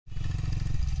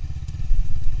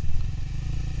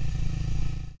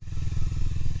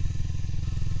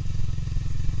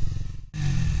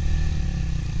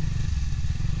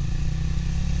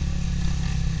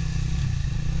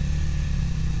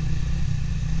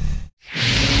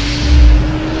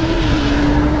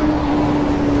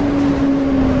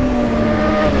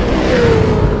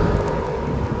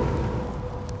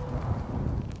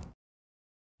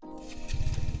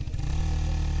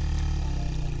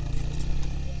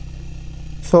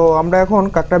So আমরা এখন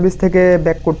কাকড়া বিচ থেকে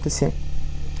ব্যাক করতেছি।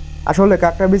 আসলে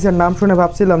কাকড়া বিচের নাম শুনে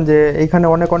ভাবছিলাম যে এইখানে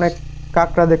অনেক অনেক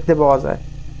কাকড়া দেখতে পাওয়া যায়,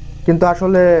 কিন্তু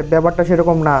আসলে ব্যাপারটা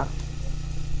সেরকম না।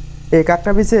 এই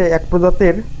কাকড়া বিচে এক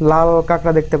প্রজাতির লাল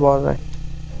কাকড়া দেখতে পাওয়া যায়,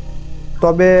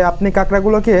 তবে আপনি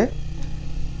কাকড়াগুলোকে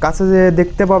কাছে যে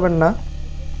দেখতে পাবেন না,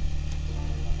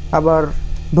 আবার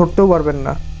ধরতেও পারবেন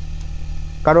না,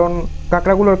 কারণ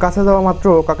কাকড়াগুলোর কাছে যাওয়া মাত্র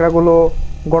কাকড়াগুলো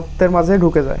গর্তের মাঝে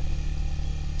ঢুকে যায়।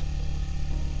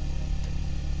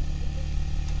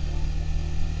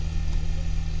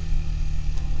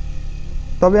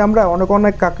 তবে আমরা অনেক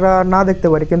অনেক কাকড়া না দেখতে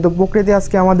পারি, কিন্তু প্রকৃতি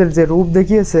আজকে আমাদের যে রূপ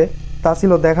দেখিয়েছে তা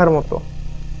ছিল দেখার মতো।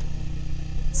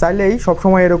 চাইলেই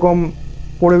সবসময় এরকম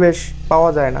পরিবেশ পাওয়া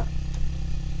যায় না।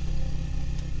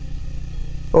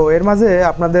 ও এর মাঝে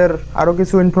আপনাদের আরও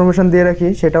কিছু ইনফরমেশন দিয়ে রাখি,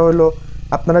 সেটা হলো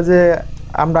আপনারা যে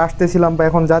আমরা আসতেছিলাম বা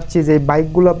এখন যাচ্ছি, যে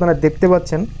বাইকগুলো আপনারা দেখতে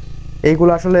পাচ্ছেন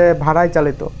এইগুলো আসলে ভাড়ায়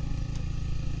চালিত।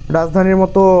 রাজধানীর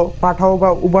মতো পাঠাও বা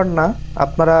উবার না,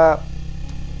 আপনারা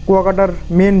কুয়াকাটার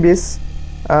মেন বিচ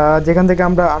যেখান থেকে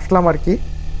আমরা আসলাম আর কি,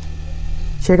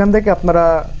 সেখান থেকে আপনারা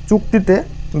চুক্তিতে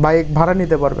বাইক ভাড়া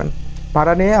নিতে পারবেন।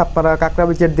 ভাড়া নিয়ে আপনারা কাকড়া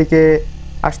বিচের দিকে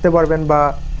আসতে পারবেন বা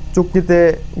চুক্তিতে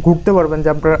ঘুরতে পারবেন, যে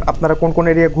আপনারা কোন কোন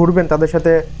এরিয়া ঘুরবেন তাদের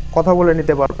সাথে কথা বলে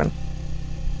নিতে পারবেন।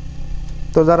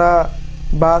 তো যারা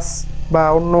বাস বা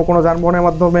অন্য কোনো যানবাহনের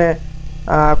মাধ্যমে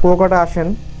কুয়াকাটা আসেন,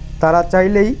 তারা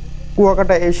চাইলেই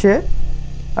কুয়াকাটা এসে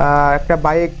একটা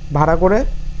বাইক ভাড়া করে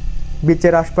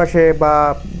বিচের আশপাশে বা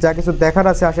যা কিছু দেখার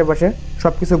আছে আশেপাশে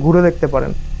সব কিছু ঘুরে দেখতে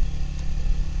পারেন।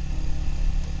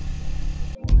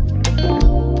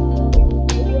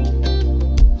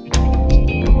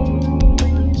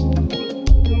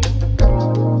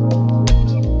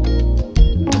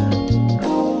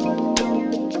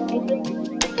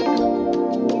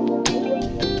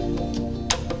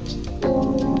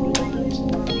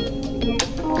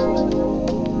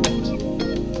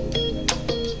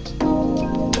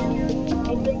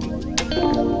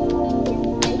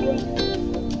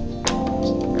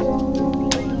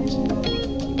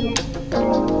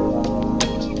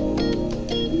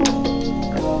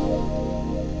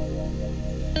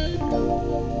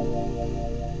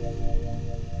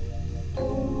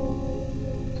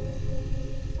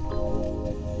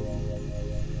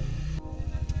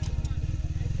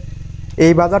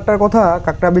 এই বাজারটার কথা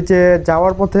কাকড়া বিচে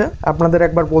যাওয়ার পথে আপনাদের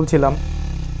একবার বলছিলাম।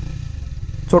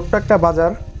 ছোট্ট একটা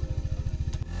বাজার।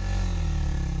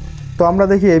 তো আমরা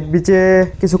দেখি এই বিচে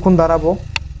কিছুক্ষণ দাঁড়াবো।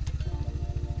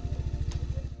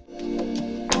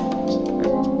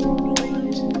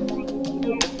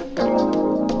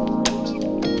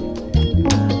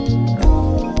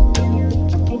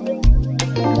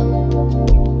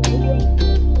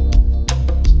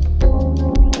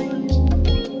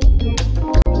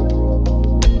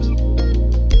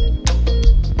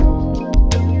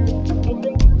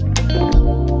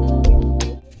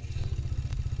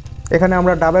 এখানে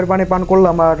আমরা ডাবের পানি পান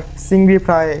করলাম আর চিংড়ি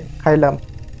ফ্রাই খাইলাম।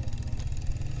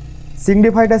 চিংড়ি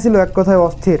ফ্রাইটা ছিল এক কথায়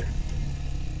অস্থির।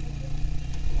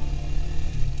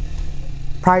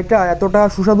 ফ্রাইটা এতটা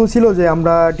সুস্বাদু ছিল যে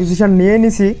আমরা ডিসিশন নিয়ে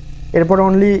নিছি এরপর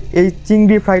অনলি এই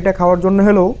চিংড়ি ফ্রাইটা খাওয়ার জন্য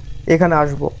হলেও এখানে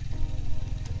আসব।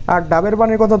 আর ডাবের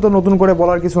পানির কথা তো নতুন করে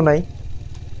বলার কিছু নাই।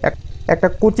 একটা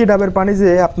কচি ডাবের পানি যে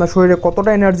আপনার শরীরে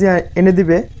কতটা এনার্জি এনে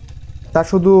দিবে তা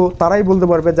শুধু তারাই বলতে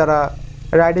পারবে যারা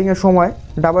রাইডিংয়ের সময়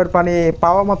ডাবের পানি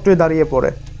পাওয়া মাত্রই দাঁড়িয়ে পড়ে।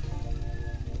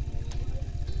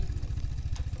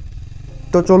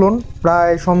 তো চলুন,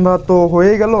 প্রায় সন্ধ্যা তো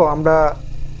হয়েই গেল, আমরা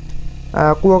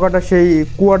কুয়াকাটা সেই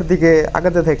কুয়ার দিকে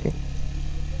আগাতে থাকি।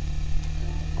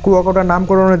 কুয়াকাটার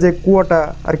নামকরণে যে কুয়াটা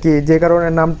আর কি, যে কারণে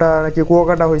নামটা নাকি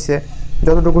কুয়াকাটা হয়েছে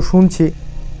যতটুকু শুনছি,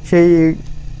 সেই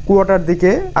কুয়াটার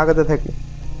দিকে আগাতে থাকি।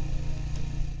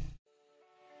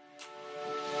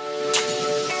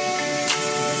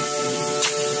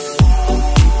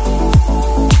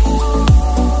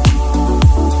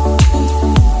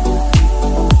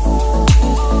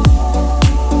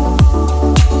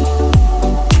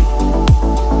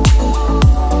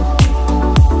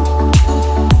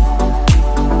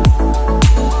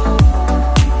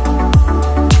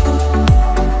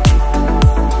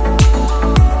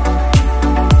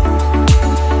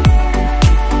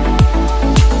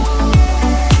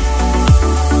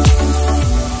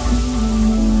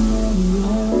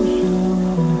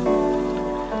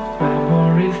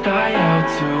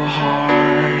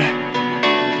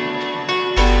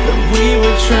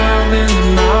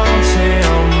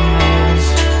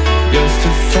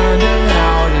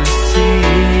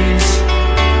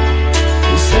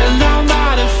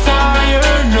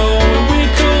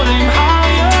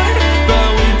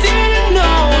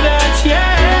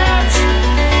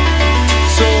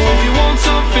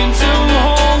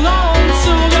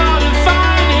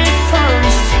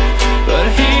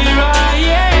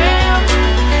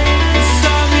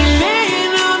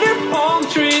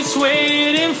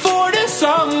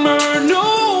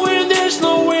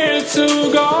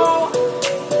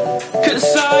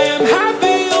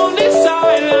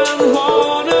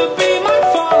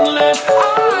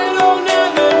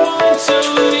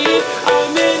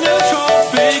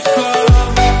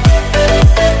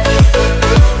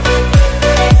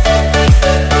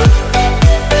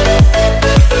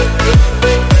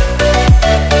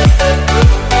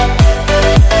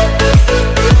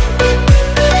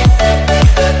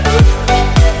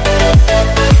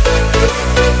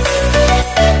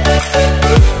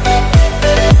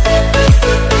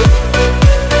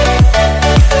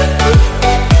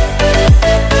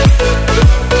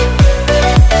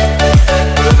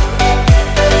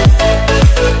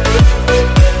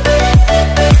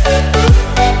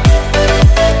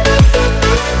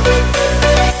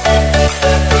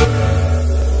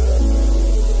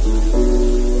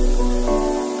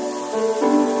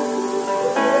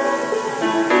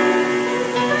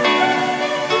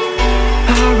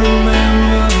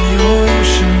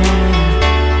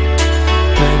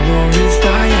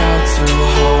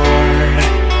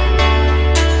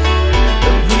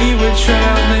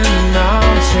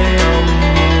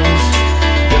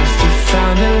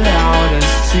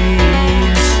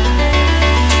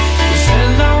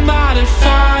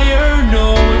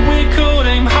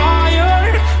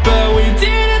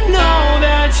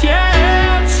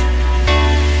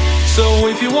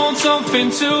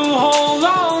 something to hold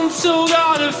on to,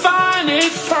 gotta find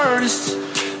it first.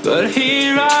 But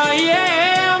here I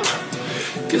am,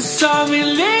 'cause I've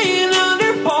been laying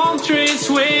under palm trees,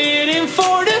 waiting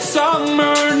for the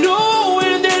summer,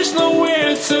 knowing there's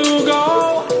nowhere to go.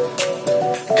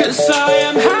 'Cause I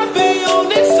am happy on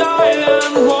this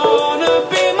island, wanna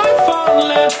be my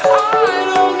farmland. I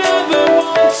don't ever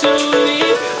want to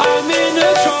leave, I'm in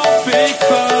a tropic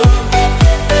club.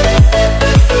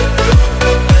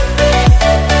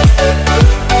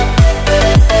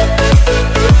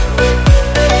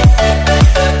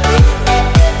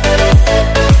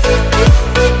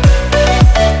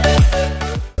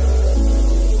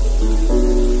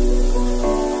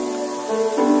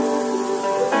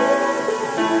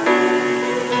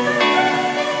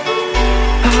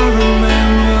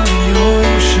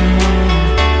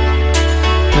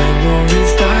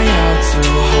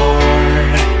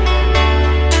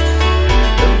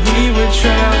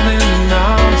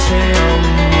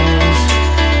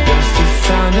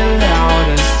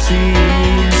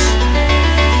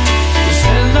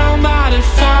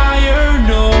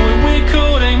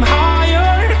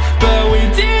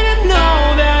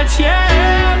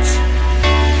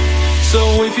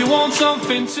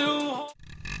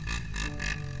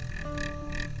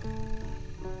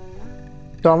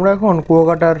 তো আমরা এখন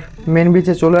কুয়াকাটার main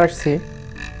বিচে চলে আসছি।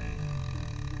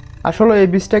 আসলে এই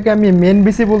বিচটাকে আমি main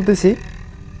বিচই বলতেছি,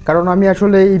 কারণ আমি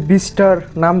আসলে এই বিচটার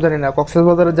নাম জানি না।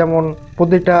 কক্সবাজারে যেমন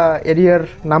প্রতিটা এরিয়ার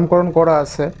নামকরণ করা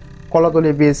আছে,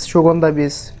 Kolatoli beach, Sugandha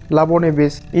beach, Laboni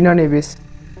beach, Inani beach,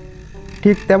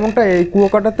 ঠিক তেমনটা এই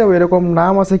কুয়াকাটাতেও এরকম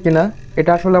নাম আছে কিনা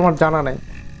এটা আসলে আমার জানা নাই।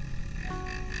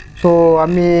 সো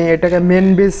আমি এটাকে মেন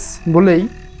বিচ বলেই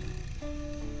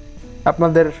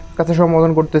আপনাদের কাছে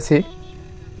সম্বোধন করতেছি।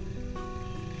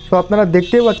 তো আপনারা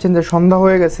দেখতেই পাচ্ছেন যে সন্ধ্যা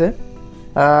হয়ে গেছে,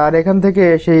 আর এখান থেকে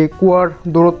সেই কুয়ার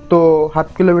দূরত্ব 7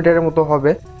 কিলোমিটারের মতো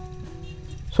হবে।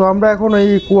 সো আমরা এখন এই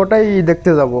কুয়াটাই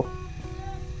দেখতে যাব।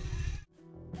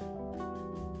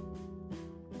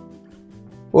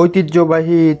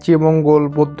 ঐতিহ্যবাহী শ্রীমঙ্গল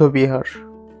বৌদ্ধ বিহার।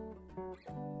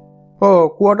 ও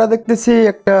কুয়াটা দেখতেছি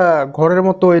একটা ঘরের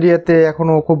মতো এরিয়াতে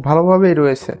এখনো খুব ভালোভাবেই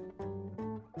রয়েছে।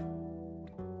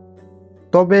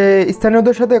 তবে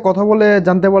স্থানীয়দের সাথে কথা বলে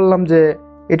জানতে পারলাম যে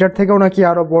এটার থেকেও নাকি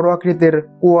আরো বড় আকৃতির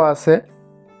কুয়া আছে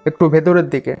একটু ভেতরের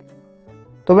দিকে।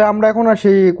 তবে আমরা এখন আর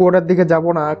সেই কুয়াটার দিকে যাব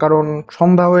না, কারণ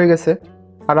সন্ধ্যা হয়ে গেছে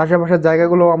আর আশেপাশের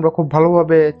জায়গাগুলো আমরা খুব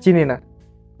ভালোভাবে চিনি না।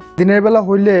 দিনের বেলা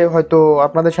হইলে হয়তো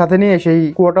আপনাদের সাথে নিয়ে সেই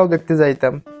কুয়াটাও দেখতে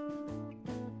যাইতাম।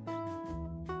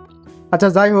 আচ্ছা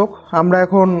যাই হোক, আমরা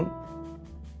এখন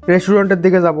রেস্টুরেন্টের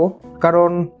দিকে যাব, কারণ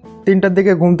 3টার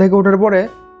দিকে ঘুম থেকে ওঠার পরে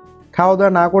খাওয়া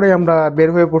দাওয়া না করে আমরা বের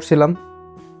হয়ে পড়ছিলাম।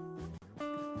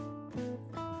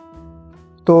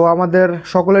 তো আমাদের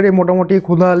সকলেরই মোটামুটি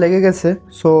ক্ষুধা লেগে গেছে,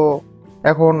 সো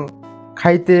এখন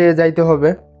খাইতে যাইতে হবে।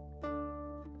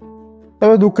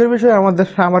 তবে দুঃখের বিষয়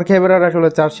আমার ক্যামেরার আসলে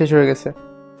চার্জ শেষ হয়ে গেছে।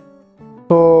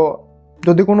 তো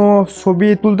যদি কোনো ছবি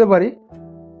তুলতে পারি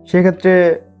সেক্ষেত্রে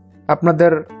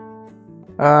আপনাদের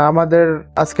আমাদের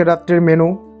আজকের রাত্রির মেনু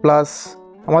প্লাস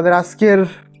আমাদের আজকের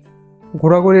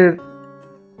ঘোরাঘুরির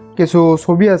কিছু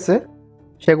ছবি আছে,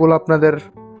 সেগুলো আপনাদের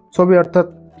ছবি অর্থাৎ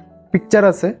পিকচার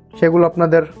আছে, সেগুলো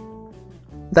আপনাদের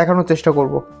দেখানোর চেষ্টা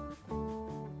করব।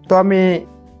 তো আমি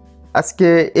আজকে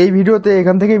এই ভিডিওতে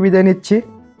এখান থেকে বিদায় নিচ্ছি।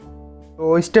 তো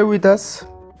stay with us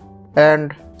and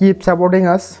keep supporting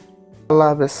আস। আল্লাহ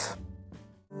হাফেজ।